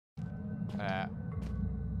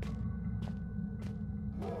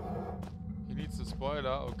He needs a spoiler.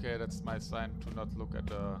 Okay, that's my sign to not look at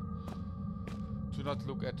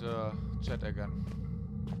the chat again.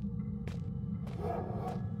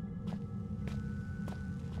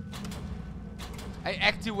 I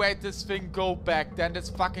activate this thing, go back, then this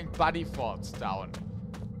fucking body falls down.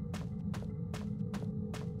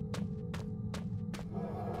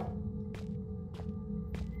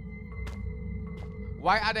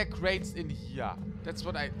 Why are there crates in here? That's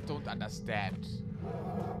what I don't understand.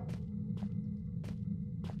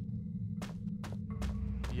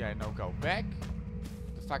 Here I now go back.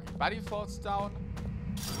 The fucking body falls down.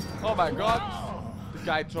 Oh my god. The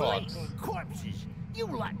guy talks. Corpses. You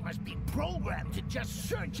lot must be programmed to just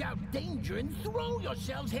search out danger and throw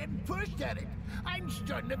yourselves head first at it. I'm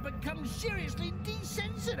starting to become seriously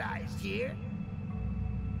desensitized here.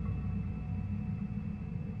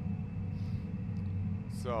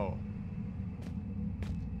 So.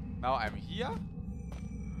 Now I'm here.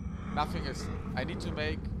 Nothing is... I need to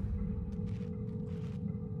make...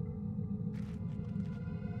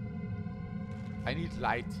 I need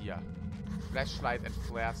light here. Flashlight and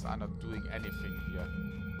flares are not doing anything here.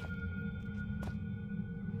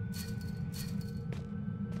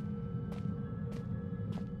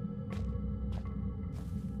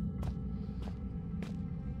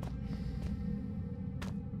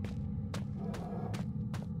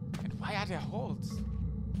 And why are there holes?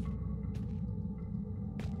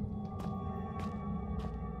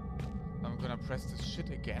 I'm gonna press this shit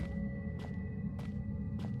again.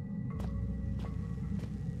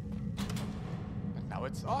 Now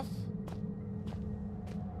it's off.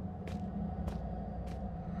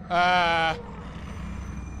 Ah!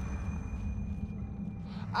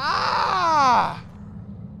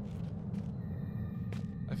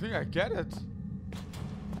 I think I get it.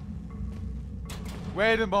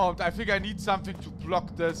 Wait a moment. I think I need something to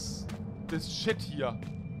block this shit here.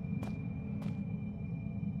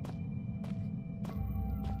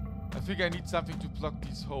 I think I need something to block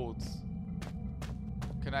these holes.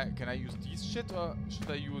 Can I use these shit or should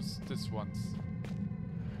I use this ones?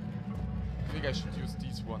 I think I should use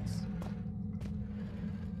these ones.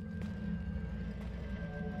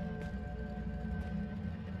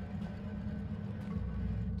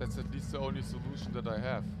 That's at least the only solution that I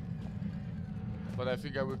have. But I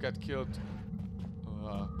think I will get killed.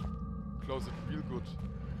 Close it real good.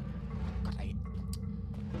 God,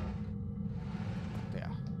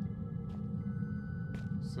 there.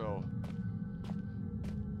 So.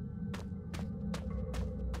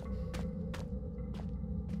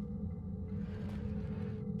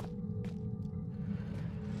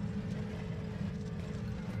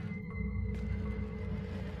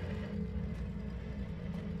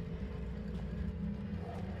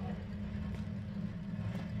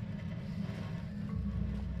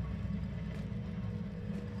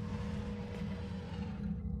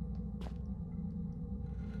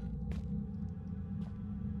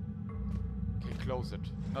 Close it.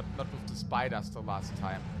 Not with the spiders the last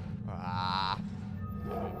time. Ah.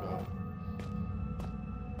 There we go.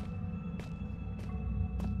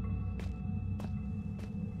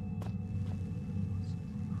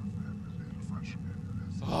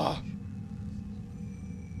 Ah.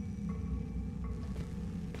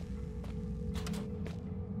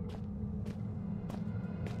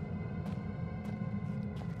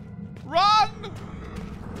 Run!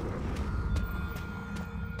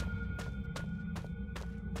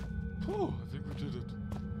 I think we did it.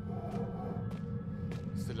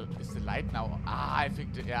 Is the light now? I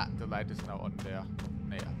think the light is now on there.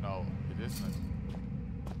 No, it isn't.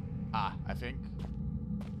 I think.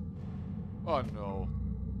 Oh no.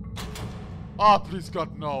 Oh, please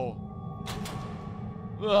God, no.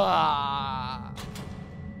 Ah.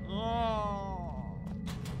 Oh.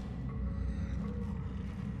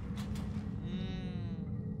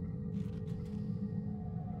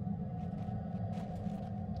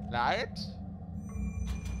 Light?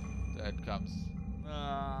 There it comes.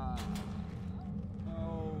 No.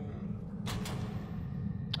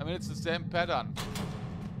 I mean, it's the same pattern.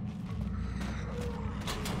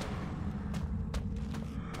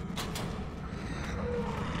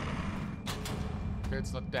 Okay,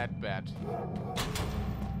 it's not that bad.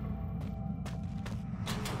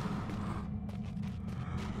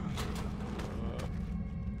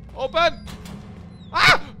 Open!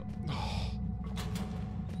 Ah!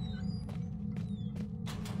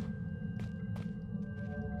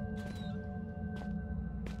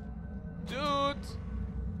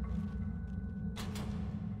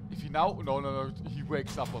 Now? No. He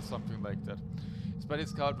wakes up or something like that. His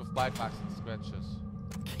body's covered with bite marks and scratches.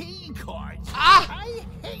 Key cards! Ah! I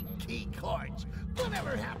hate key cards!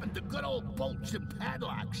 Whatever happened to good old bolts and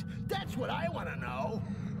padlocks? That's what I want to know.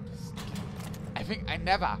 I think I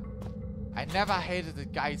never hated a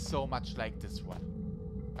guy so much like this one.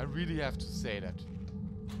 I really have to say that.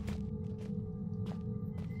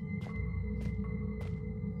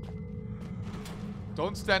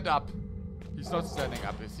 Don't stand up. He's not standing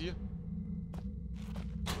up, is he?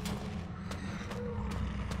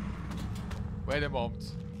 Wait a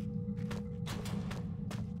moment.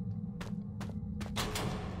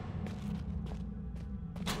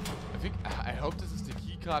 I hope this is the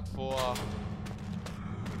keycard for...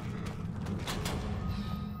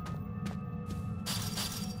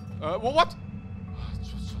 what?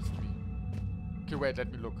 Just me. Okay, wait,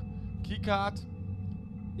 let me look. Keycard.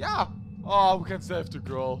 Yeah. Oh, we can save the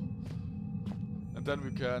girl. And then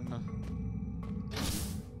we can...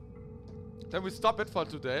 Then we stop it for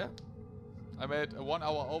today. I made a 1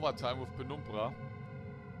 hour overtime with Penumbra.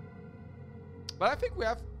 But I think we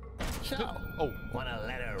have... So, wanna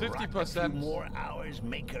let her 50%. rock a few more hours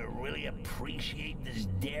make her really appreciate this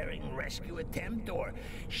daring rescue attempt? Or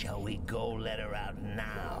shall we go let her out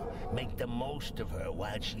now? Make the most of her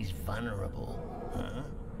while she's vulnerable? Huh?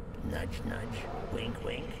 Nudge, nudge. Wink,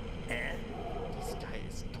 wink. Eh? This guy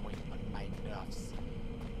is going on my nerves.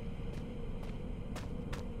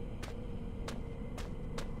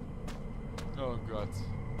 Oh god.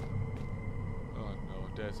 Oh no,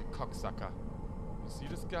 there's a cocksucker. You see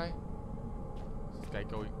this guy? Is this guy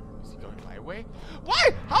going... Is he going my way?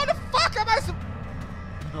 Why? How the fuck am I so...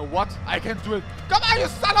 You know what? I can do it. Come on, you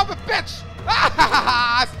son of a bitch!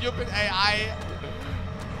 Stupid AI.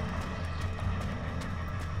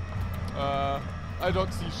 I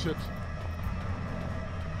don't see shit.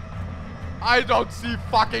 I don't see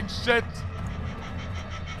fucking shit.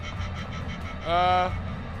 I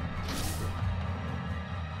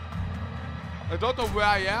don't know where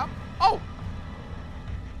I am. Oh!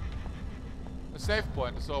 A save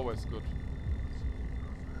point is always good.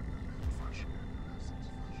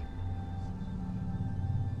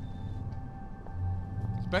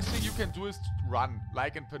 The best thing you can do is to run,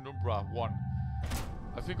 like in Penumbra 1.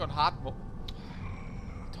 I think on hard mode...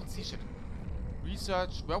 I don't see shit.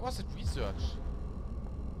 Research. Where was it? Research.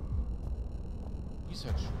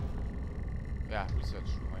 Research room. Yeah, research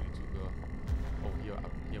room. I need to go. Oh,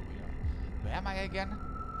 here we are. Where am I again?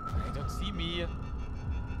 They don't see me.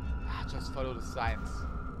 Ah, just follow the signs.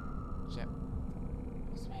 Check.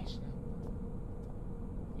 Observation.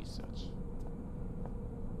 Research.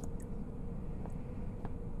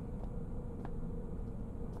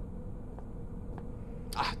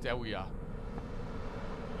 Ah, there we are.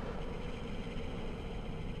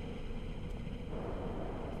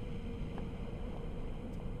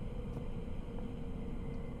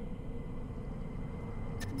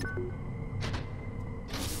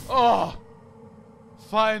 Oh!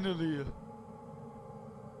 Finally!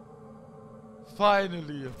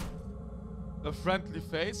 Finally! A friendly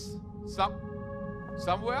face?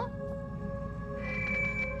 Somewhere?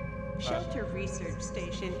 Shelter Research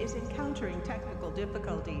Station is encountering technical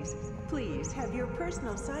difficulties. Please have your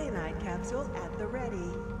personal cyanide capsule at the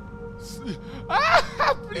ready.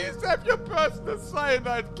 Please have your personal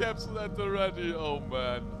cyanide capsule at the ready. Oh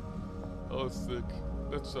man. Oh sick.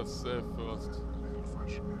 Let's just save first.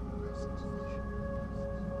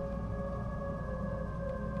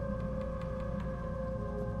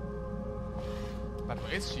 But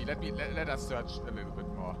where is she? Let us search a little bit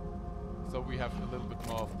more. So we have a little bit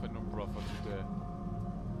more of Penumbra for today.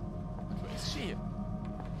 But where is she?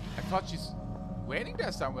 I thought she's waiting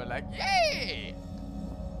there somewhere, like, yay!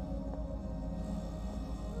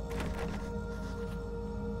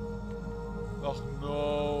 Oh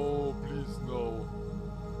no, please no.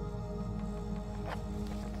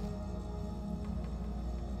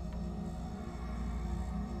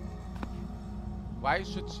 Why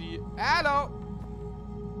should she... Hello!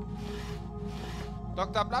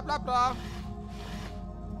 Dr. Blah blah blah.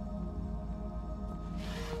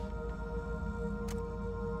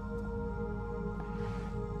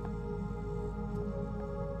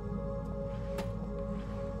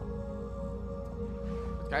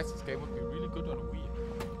 But guys, this game would be really good on Wii.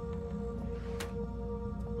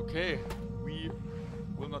 Okay, we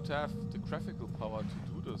will not have the graphical power to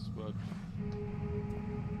do this, but...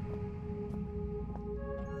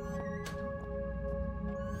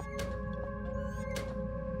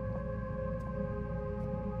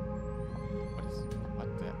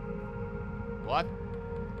 What?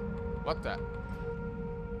 What the?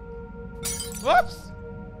 Whoops!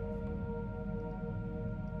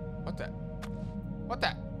 What the? What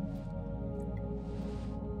the?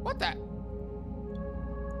 What the?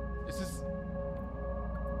 Is this...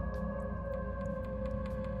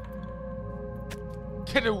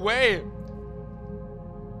 Get away!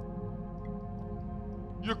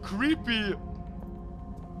 You're creepy!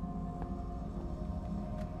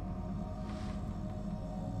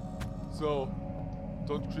 So,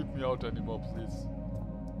 don't creep me out anymore, please.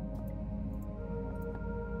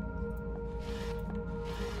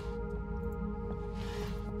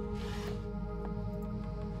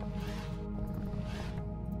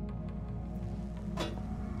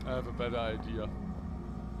 I have a better idea.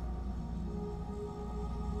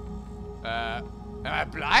 Am I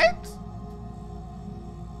blind?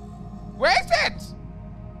 Where is it?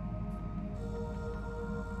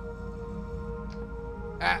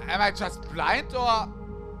 Am I just blind or?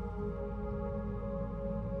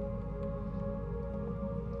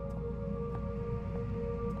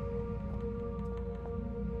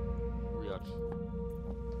 Weird.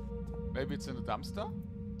 Maybe it's in the dumpster?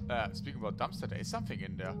 Speaking about dumpster, there is something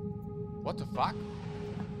in there. What the fuck?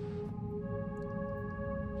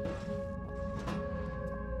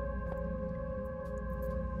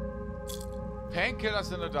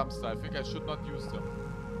 Painkillers in the dumpster. I think I should not use them.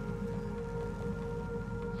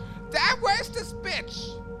 Damn, where's this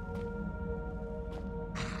bitch?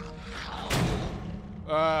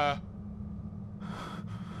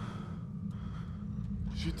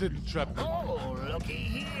 She didn't trap me. Oh, looky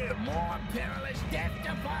here. More perilous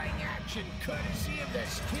death-defying action courtesy of the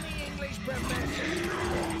skinny English professor.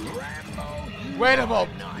 Rambo, you Wait a are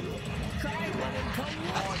moment. not. Try running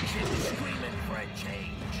towards him screaming for a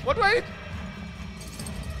change. What do I need?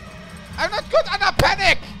 I'm not good under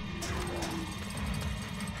panic!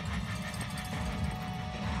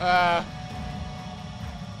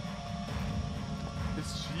 Is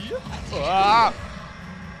she? Ah!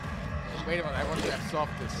 Wait a minute, I want to absorb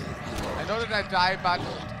this. I know that I die, but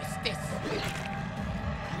it's this.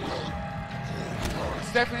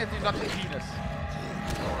 It's definitely not the penis.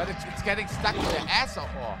 But it's getting stuck in the ass or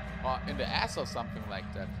in the ass or something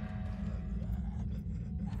like that.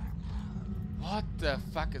 What the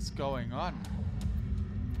fuck is going on?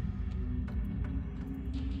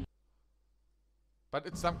 But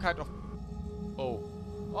it's some kind of... Oh.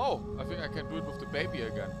 Oh, I think I can do it with the baby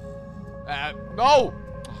again. No! Oh,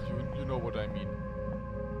 you know what I mean.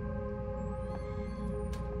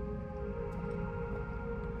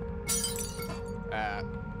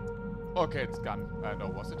 Okay, it's gone. No,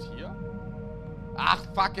 was it here? Ah,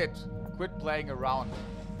 fuck it! Quit playing around.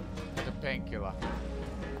 The painkiller.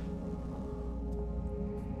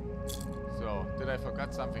 So, did I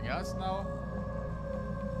forget something else now?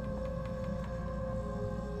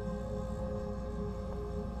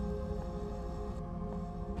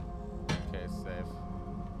 Okay, save.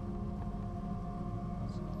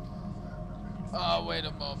 Oh, wait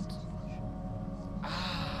a moment.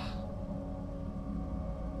 Ah.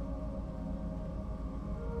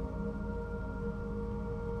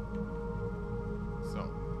 So.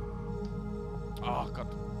 Oh, God.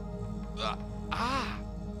 Ah!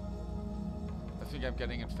 I think I'm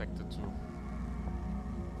getting infected too.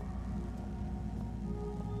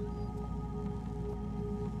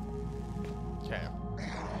 Okay.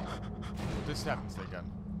 This happens again.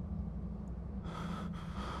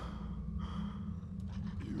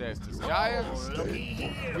 There's this guy.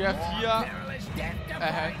 We have here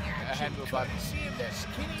a handle button.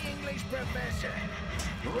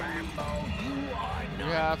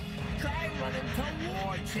 We have...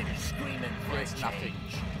 There's nothing.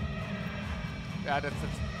 Yeah,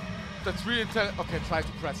 that's really intelligent. Okay, try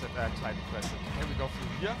to press it. Try to press it. Can we go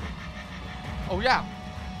through here? Oh yeah.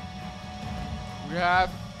 We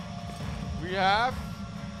have.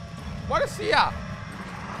 What is here?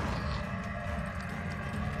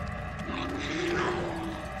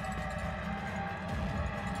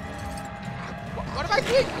 What am I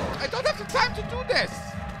doing? I don't have the time to do this.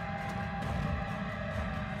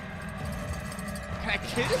 Can I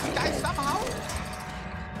kill this guy somehow?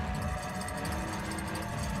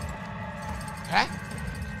 Huh?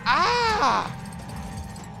 Ah!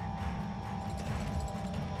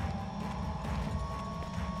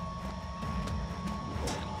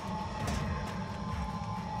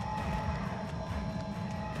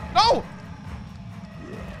 No!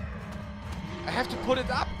 I have to pull it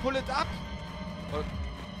up,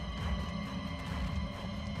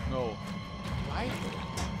 No. Why?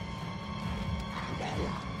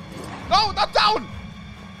 No, not down!